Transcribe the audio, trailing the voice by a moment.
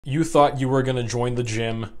You thought you were gonna join the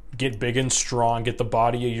gym, get big and strong, get the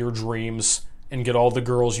body of your dreams, and get all the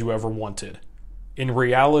girls you ever wanted. In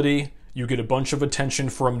reality, you get a bunch of attention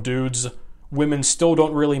from dudes, women still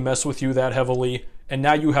don't really mess with you that heavily, and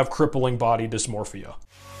now you have crippling body dysmorphia.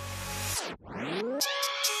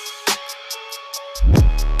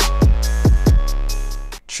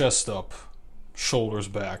 Chest up, shoulders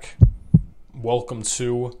back. Welcome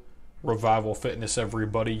to Revival Fitness,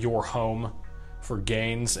 everybody, your home for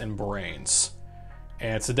gains and brains.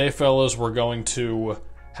 And today, fellas, we're going to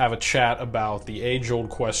have a chat about the age-old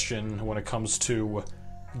question when it comes to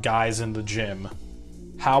guys in the gym.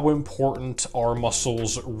 How important are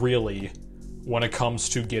muscles really when it comes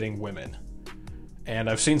to getting women? And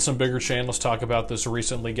I've seen some bigger channels talk about this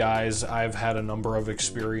recently, guys. I've had a number of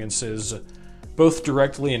experiences, both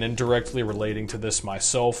directly and indirectly relating to this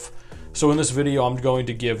myself. So in this video, I'm going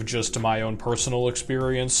to give just my own personal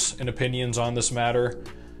experience and opinions on this matter.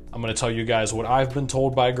 I'm going to tell you guys what I've been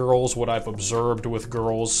told by girls, what I've observed with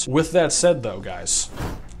girls. With that said though, guys,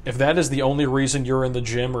 if that is the only reason you're in the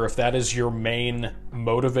gym, or if that is your main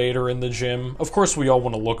motivator in the gym, of course we all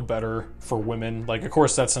want to look better for women. Like, of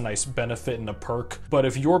course that's a nice benefit and a perk. But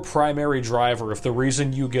if your primary driver, if the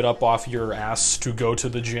reason you get up off your ass to go to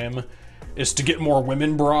the gym is to get more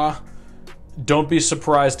women, brah, don't be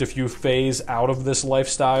surprised if you phase out of this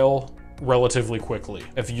lifestyle relatively quickly.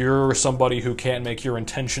 If you're somebody who can't make your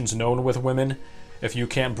intentions known with women, if you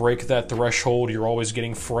can't break that threshold, you're always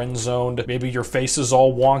getting friend zoned, maybe your face is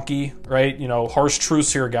all wonky, right? You know, harsh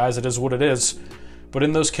truths here, guys, it is what it is. But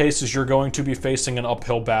in those cases, you're going to be facing an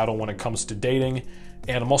uphill battle when it comes to dating,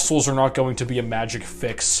 and muscles are not going to be a magic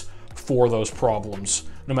fix for those problems,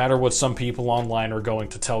 no matter what some people online are going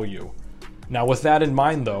to tell you. Now, with that in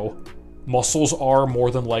mind though, muscles are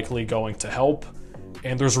more than likely going to help,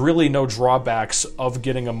 and there's really no drawbacks of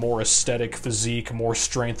getting a more aesthetic physique, more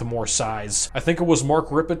strength, more size. I think it was Mark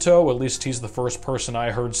Ripito, at least he's the first person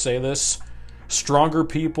I heard say this. Stronger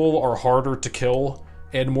people are harder to kill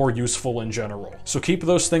and more useful in general. So keep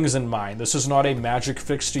those things in mind. This is not a magic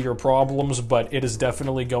fix to your problems, but it is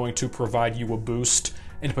definitely going to provide you a boost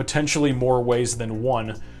in potentially more ways than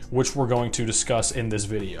one, which we're going to discuss in this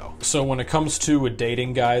video. So when it comes to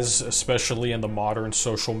dating, guys, especially in the modern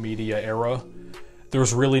social media era,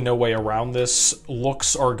 there's really no way around this.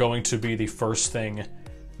 Looks are going to be the first thing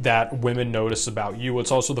that women notice about you.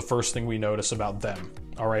 It's also the first thing we notice about them.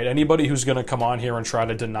 All right, anybody who's gonna come on here and try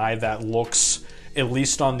to deny that looks, at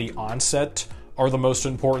least on the onset, are the most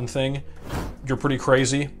important thing, you're pretty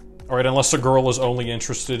crazy. All right, unless a girl is only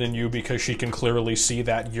interested in you because she can clearly see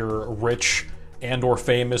that you're rich and or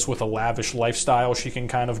famous with a lavish lifestyle she can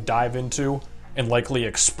kind of dive into and likely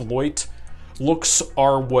exploit. Looks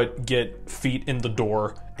are what get feet in the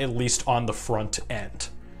door, at least on the front end.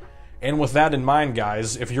 And with that in mind,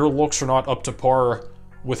 guys, if your looks are not up to par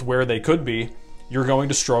with where they could be, you're going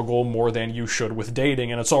to struggle more than you should with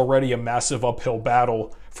dating, and it's already a massive uphill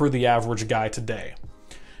battle for the average guy today.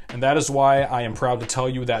 And that is why I am proud to tell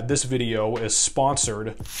you that this video is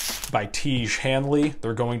sponsored by Tiege Hanley.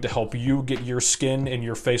 They're going to help you get your skin and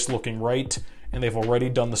your face looking right, and they've already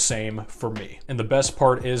done the same for me. And the best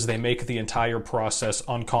part is they make the entire process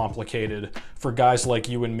uncomplicated for guys like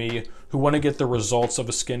you and me who want to get the results of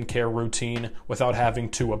a skincare routine without having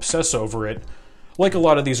to obsess over it, like a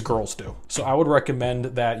lot of these girls do. So I would recommend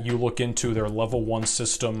that you look into their level 1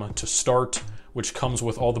 system to start, which comes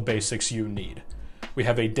with all the basics you need. We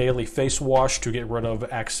have a daily face wash to get rid of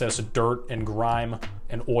excess dirt and grime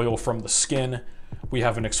and oil from the skin. We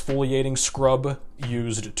have an exfoliating scrub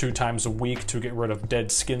used 2 times a week to get rid of dead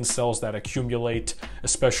skin cells that accumulate,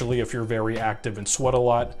 especially if you're very active and sweat a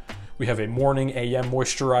lot. We have a morning AM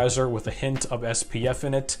moisturizer with a hint of SPF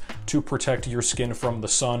in it to protect your skin from the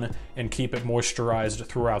sun and keep it moisturized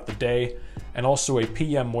throughout the day. And also a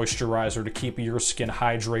PM moisturizer to keep your skin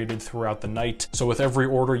hydrated throughout the night. So with every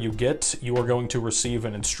order you get, you are going to receive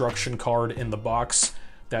an instruction card in the box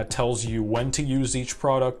that tells you when to use each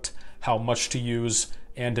product, how much to use,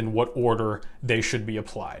 and in what order they should be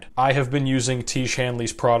applied. I have been using Tiege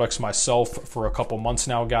Hanley's products myself for a couple months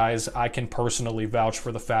now, guys. I can personally vouch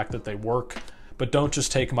for the fact that they work, but don't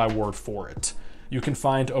just take my word for it. You can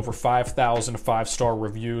find over 5,000 5-star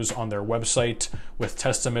reviews on their website with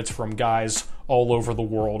testaments from guys all over the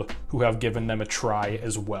world who have given them a try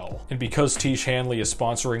as well. And because Tiege Hanley is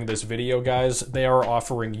sponsoring this video, guys, they are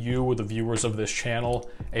offering you, the viewers of this channel,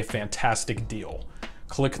 a fantastic deal.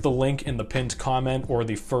 Click the link in the pinned comment or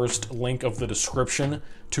the first link of the description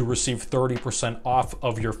to receive 30% off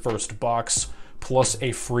of your first box, plus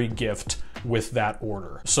a free gift with that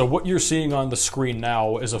order. So what you're seeing on the screen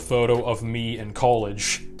now is a photo of me in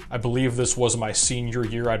college, I believe this was my senior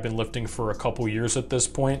year. I'd been lifting for a couple years at this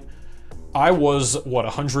point. I was, what,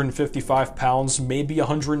 155 pounds, maybe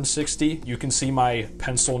 160. You can see my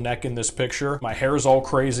pencil neck in this picture. My hair is all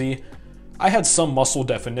crazy. I had some muscle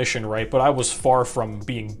definition, right? But I was far from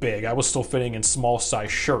being big. I was still fitting in small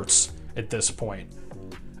size shirts at this point.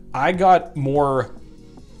 I got more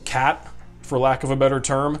cat, for lack of a better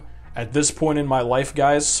term, at this point in my life,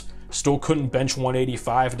 guys. Still couldn't bench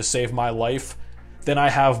 185 to save my life than I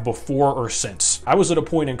have before or since. I was at a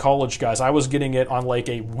point in college, guys, I was getting it on like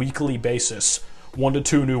a weekly basis, 1 to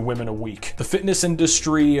 2 new women a week. The fitness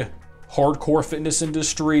industry, hardcore fitness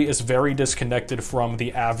industry, is very disconnected from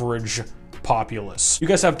the average populace. You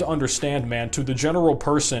guys have to understand, man, to the general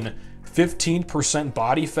person, 15%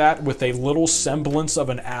 body fat with a little semblance of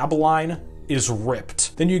an ab line is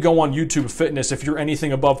ripped. Then you go on YouTube Fitness, if you're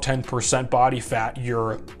anything above 10% body fat,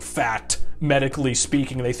 you're fat. Medically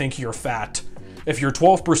speaking, they think you're fat. If you're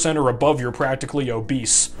 12% or above, you're practically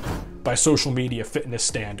obese by social media fitness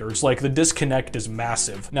standards. Like, the disconnect is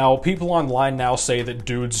massive. Now, people online now say that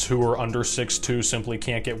dudes who are under 6'2" simply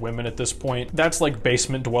can't get women at this point. That's like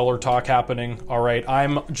basement dweller talk happening, all right?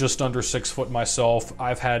 I'm just under 6 foot myself.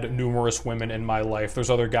 I've had numerous women in my life. There's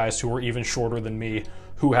other guys who are even shorter than me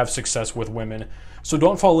who have success with women. So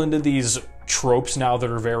don't fall into these tropes now that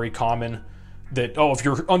are very common. That, oh, if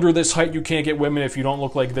you're under this height, you can't get women, if you don't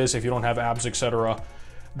look like this, if you don't have abs, etc.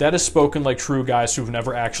 That is spoken like true guys who've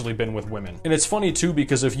never actually been with women. And it's funny too,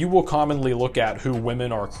 because if you will commonly look at who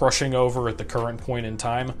women are crushing over at the current point in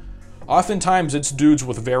time, oftentimes it's dudes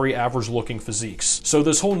with very average looking physiques. So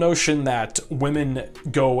this whole notion that women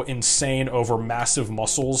go insane over massive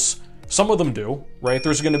muscles, some of them do, right?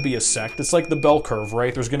 There's gonna be a sect. It's like the bell curve,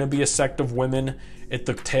 right? There's gonna be a sect of women at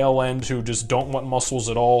the tail end who just don't want muscles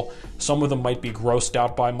at all. Some of them might be grossed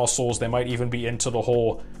out by muscles. They might even be into the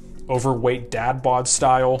whole overweight dad bod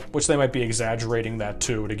style, which they might be exaggerating that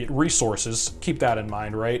too to get resources. Keep that in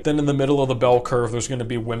mind, right? Then in the middle of the bell curve, there's gonna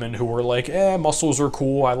be women who are like, muscles are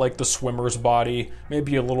cool. I like the swimmer's body,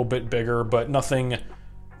 maybe a little bit bigger, but nothing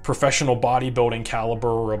professional bodybuilding caliber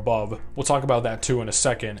or above. We'll talk about that too in a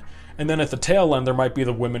second. And then at the tail end, there might be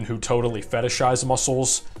the women who totally fetishize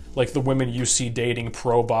muscles, like the women you see dating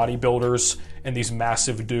pro bodybuilders and these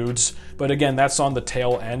massive dudes. But again, that's on the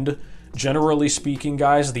tail end. Generally speaking,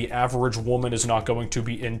 guys, the average woman is not going to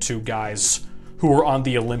be into guys who are on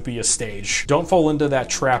the Olympia stage. Don't fall into that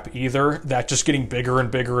trap either, that just getting bigger and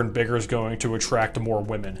bigger and bigger is going to attract more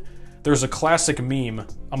women. There's a classic meme,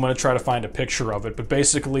 I'm gonna try to find a picture of it, but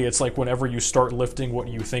basically it's like whenever you start lifting what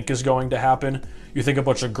you think is going to happen, you think a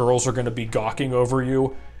bunch of girls are gonna be gawking over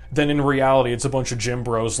you, then in reality it's a bunch of gym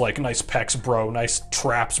bros like, nice pecs bro, nice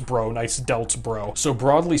traps bro, nice delts bro. So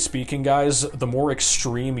broadly speaking, guys, the more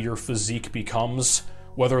extreme your physique becomes,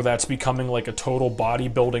 whether that's becoming like a total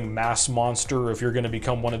bodybuilding mass monster, or if you're gonna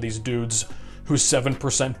become one of these dudes who's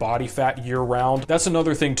 7% body fat year-round. That's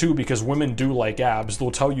another thing too, because women do like abs.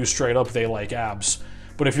 They'll tell you straight up they like abs.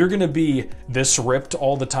 But if you're gonna be this ripped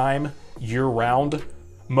all the time, year-round,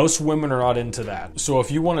 most women are not into that. So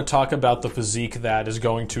if you want to talk about the physique that is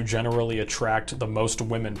going to generally attract the most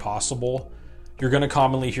women possible, you're gonna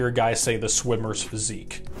commonly hear guys say the swimmer's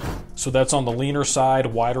physique. So that's on the leaner side,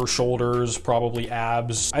 wider shoulders, probably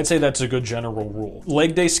abs. I'd say that's a good general rule.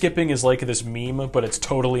 Leg day skipping is like this meme, but it's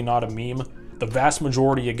totally not a meme. The vast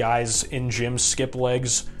majority of guys in gyms skip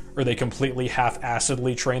legs, or they completely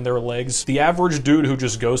half-assedly train their legs. The average dude who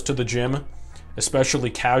just goes to the gym,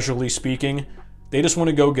 especially casually speaking, they just want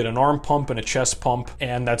to go get an arm pump and a chest pump,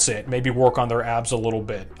 and that's it. Maybe work on their abs a little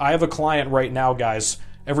bit. I have a client right now, guys.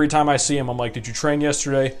 Every time I see him, I'm like, did you train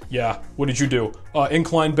yesterday? Yeah. What did you do?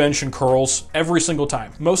 Incline bench and curls every single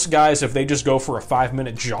time. Most guys, if they just go for a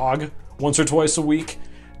 5-minute jog once or twice a week,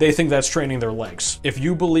 they think that's training their legs. If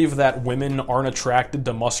you believe that women aren't attracted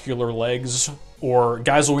to muscular legs, or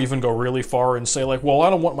guys will even go really far and say like, well, I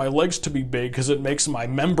don't want my legs to be big because it makes my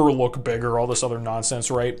member look bigger, all this other nonsense,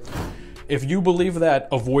 right? If you believe that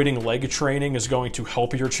avoiding leg training is going to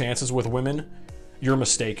help your chances with women, you're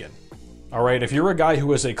mistaken. All right, if you're a guy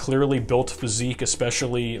who has a clearly built physique,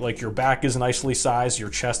 especially like your back is nicely sized, your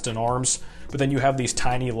chest and arms, but then you have these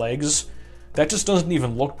tiny legs, that just doesn't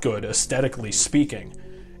even look good aesthetically speaking.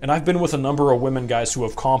 And I've been with a number of women, guys, who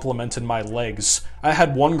have complimented my legs. I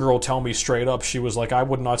had one girl tell me straight up, she was like, I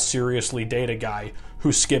would not seriously date a guy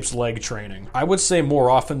who skips leg training. I would say more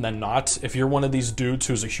often than not, if you're one of these dudes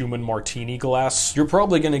who's a human martini glass, you're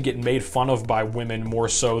probably gonna get made fun of by women more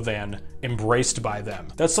so than embraced by them.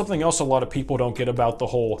 That's something else a lot of people don't get about the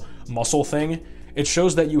whole muscle thing. It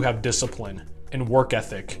shows that you have discipline and work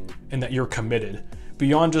ethic and that you're committed.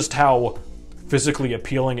 Beyond just how physically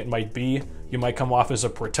appealing it might be, You might come off as a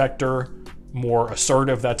protector, more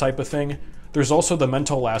assertive, that type of thing. There's also the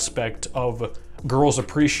mental aspect of girls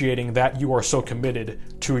appreciating that you are so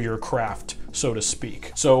committed to your craft, so to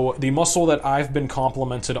speak. So the muscle that I've been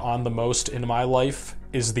complimented on the most in my life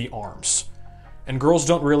is the arms. And girls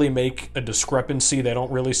don't really make a discrepancy. They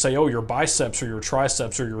don't really say, oh, your biceps or your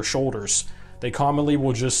triceps or your shoulders. They commonly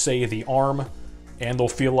will just say the arm, and they'll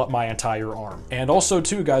feel up my entire arm. And also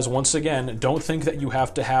too, guys, once again, don't think that you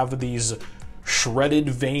have to have these shredded,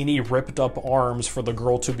 veiny, ripped up arms for the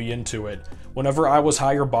girl to be into it. Whenever I was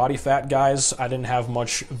higher body fat, guys, I didn't have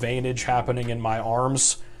much veinage happening in my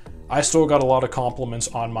arms. I still got a lot of compliments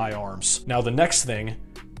on my arms. Now the next thing,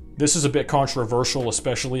 this is a bit controversial,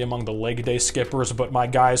 especially among the leg day skippers, but my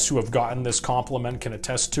guys who have gotten this compliment can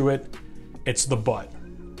attest to it. It's the butt.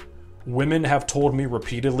 Women have told me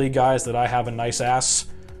repeatedly, guys, that I have a nice ass.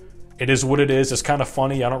 It is what it is. It's kind of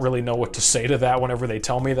funny. I don't really know what to say to that whenever they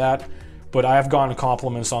tell me that. But I have gotten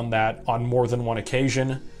compliments on that on more than one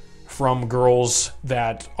occasion from girls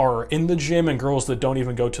that are in the gym and girls that don't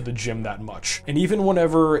even go to the gym that much. And even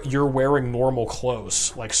whenever you're wearing normal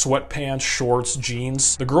clothes, like sweatpants, shorts,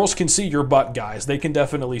 jeans, the girls can see your butt, guys. They can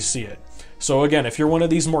definitely see it. So again, if you're one of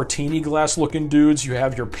these martini glass looking dudes, you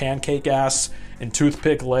have your pancake ass and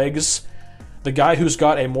toothpick legs, the guy who's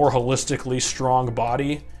got a more holistically strong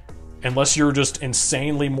body, unless you're just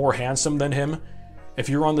insanely more handsome than him, if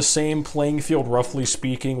you're on the same playing field, roughly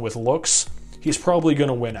speaking, with looks, he's probably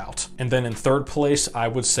gonna win out. And then in third place, I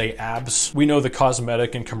would say abs. We know the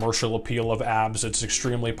cosmetic and commercial appeal of abs. It's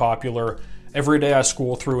extremely popular. Every day I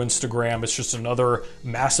scroll through Instagram, it's just another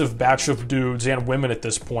massive batch of dudes and women at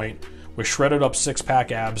this point with shredded up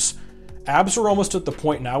six-pack abs. Abs are almost at the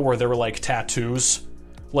point now where they're like tattoos.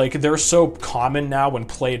 Like, they're so common now and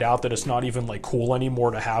played out that it's not even like cool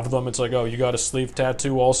anymore to have them. It's like, oh, you got a sleeve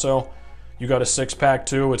tattoo also? You got a six-pack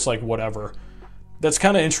too? It's like, whatever. That's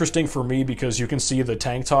kind of interesting for me because you can see the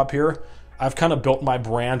tank top here. I've kind of built my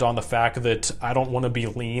brand on the fact that I don't want to be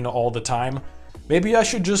lean all the time. Maybe I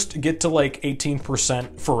should just get to like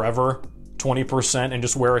 18% forever, 20%, and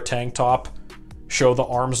just wear a tank top, show the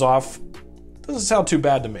arms off. Doesn't sound too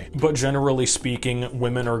bad to me. But generally speaking,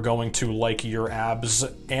 women are going to like your abs.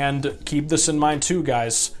 And keep this in mind too,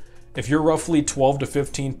 guys. If you're roughly 12 to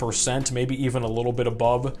 15%, maybe even a little bit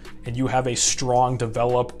above, and you have a strong,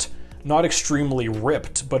 developed, not extremely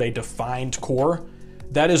ripped, but a defined core,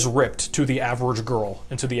 that is ripped to the average girl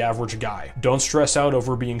and to the average guy. Don't stress out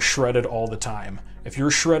over being shredded all the time. If you're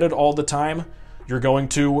shredded all the time, you're going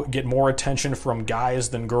to get more attention from guys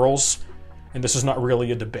than girls, and this is not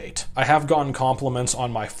really a debate. I have gotten compliments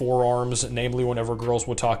on my forearms, namely whenever girls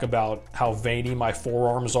will talk about how veiny my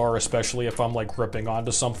forearms are, especially if I'm like gripping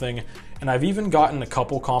onto something. And I've even gotten a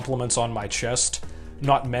couple compliments on my chest.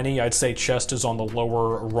 Not many. I'd say chest is on the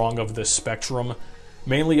lower rung of this spectrum.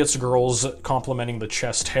 Mainly it's girls complimenting the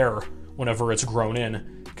chest hair whenever it's grown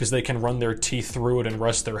in, because they can run their teeth through it and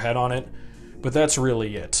rest their head on it. But that's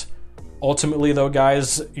really it. Ultimately though,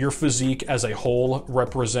 guys, your physique as a whole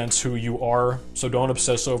represents who you are, so don't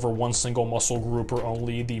obsess over one single muscle group or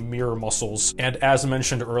only the mirror muscles. And as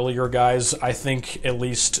mentioned earlier, guys, I think at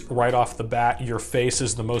least right off the bat, your face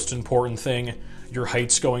is the most important thing. Your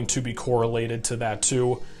height's going to be correlated to that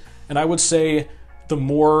too. And I would say the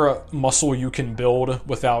more muscle you can build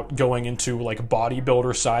without going into like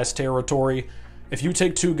bodybuilder size territory, if you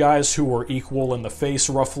take two guys who are equal in the face,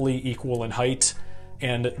 roughly equal in height,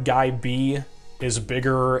 and guy B is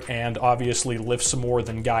bigger and obviously lifts more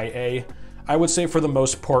than guy A, I would say for the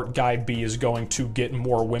most part, guy B is going to get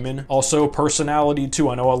more women. Also, personality too.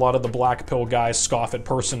 I know a lot of the blackpill guys scoff at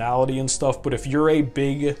personality and stuff, but if you're a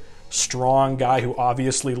big, strong guy who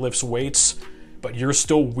obviously lifts weights, but you're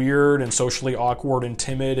still weird and socially awkward and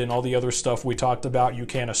timid and all the other stuff we talked about, you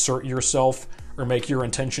can't assert yourself or make your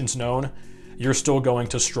intentions known, you're still going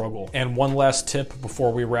to struggle. And one last tip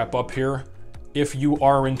before we wrap up here. If you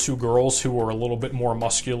are into girls who are a little bit more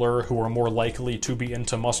muscular, who are more likely to be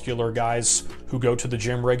into muscular guys who go to the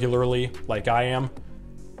gym regularly, like I am,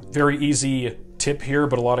 very easy tip here,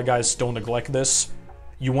 but a lot of guys still neglect this.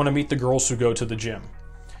 You want to meet the girls who go to the gym.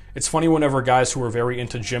 It's funny whenever guys who are very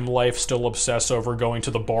into gym life still obsess over going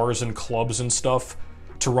to the bars and clubs and stuff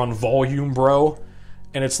to run volume, bro.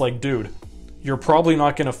 And it's like, dude, you're probably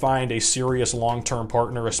not going to find a serious long-term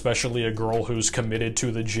partner, especially a girl who's committed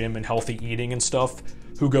to the gym and healthy eating and stuff,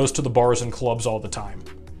 who goes to the bars and clubs all the time.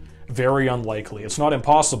 Very unlikely. It's not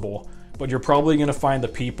impossible, but you're probably going to find the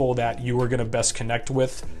people that you are going to best connect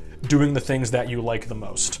with doing the things that you like the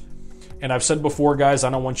most. And I've said before, guys,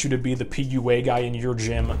 I don't want you to be the PUA guy in your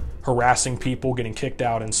gym, harassing people, getting kicked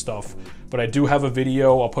out and stuff. But I do have a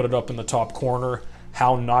video, I'll put it up in the top corner,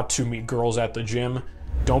 how not to meet girls at the gym.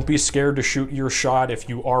 Don't be scared to shoot your shot. If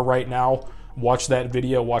you are right now, watch that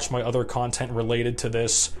video, watch my other content related to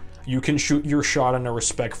this. You can shoot your shot in a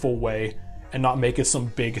respectful way and not make it some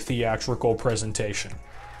big theatrical presentation.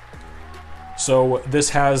 So this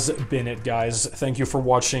has been it, guys. Thank you for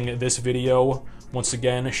watching this video. Once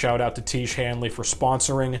again, shout out to Tish Hanley for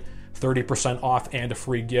sponsoring. 30% off and a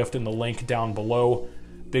free gift in the link down below.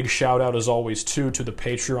 Big shout out as always too to the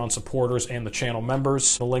Patreon supporters and the channel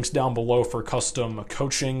members. The links down below for custom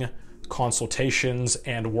coaching, consultations,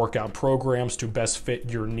 and workout programs to best fit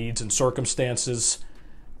your needs and circumstances.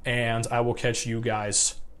 And I will catch you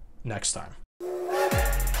guys next time.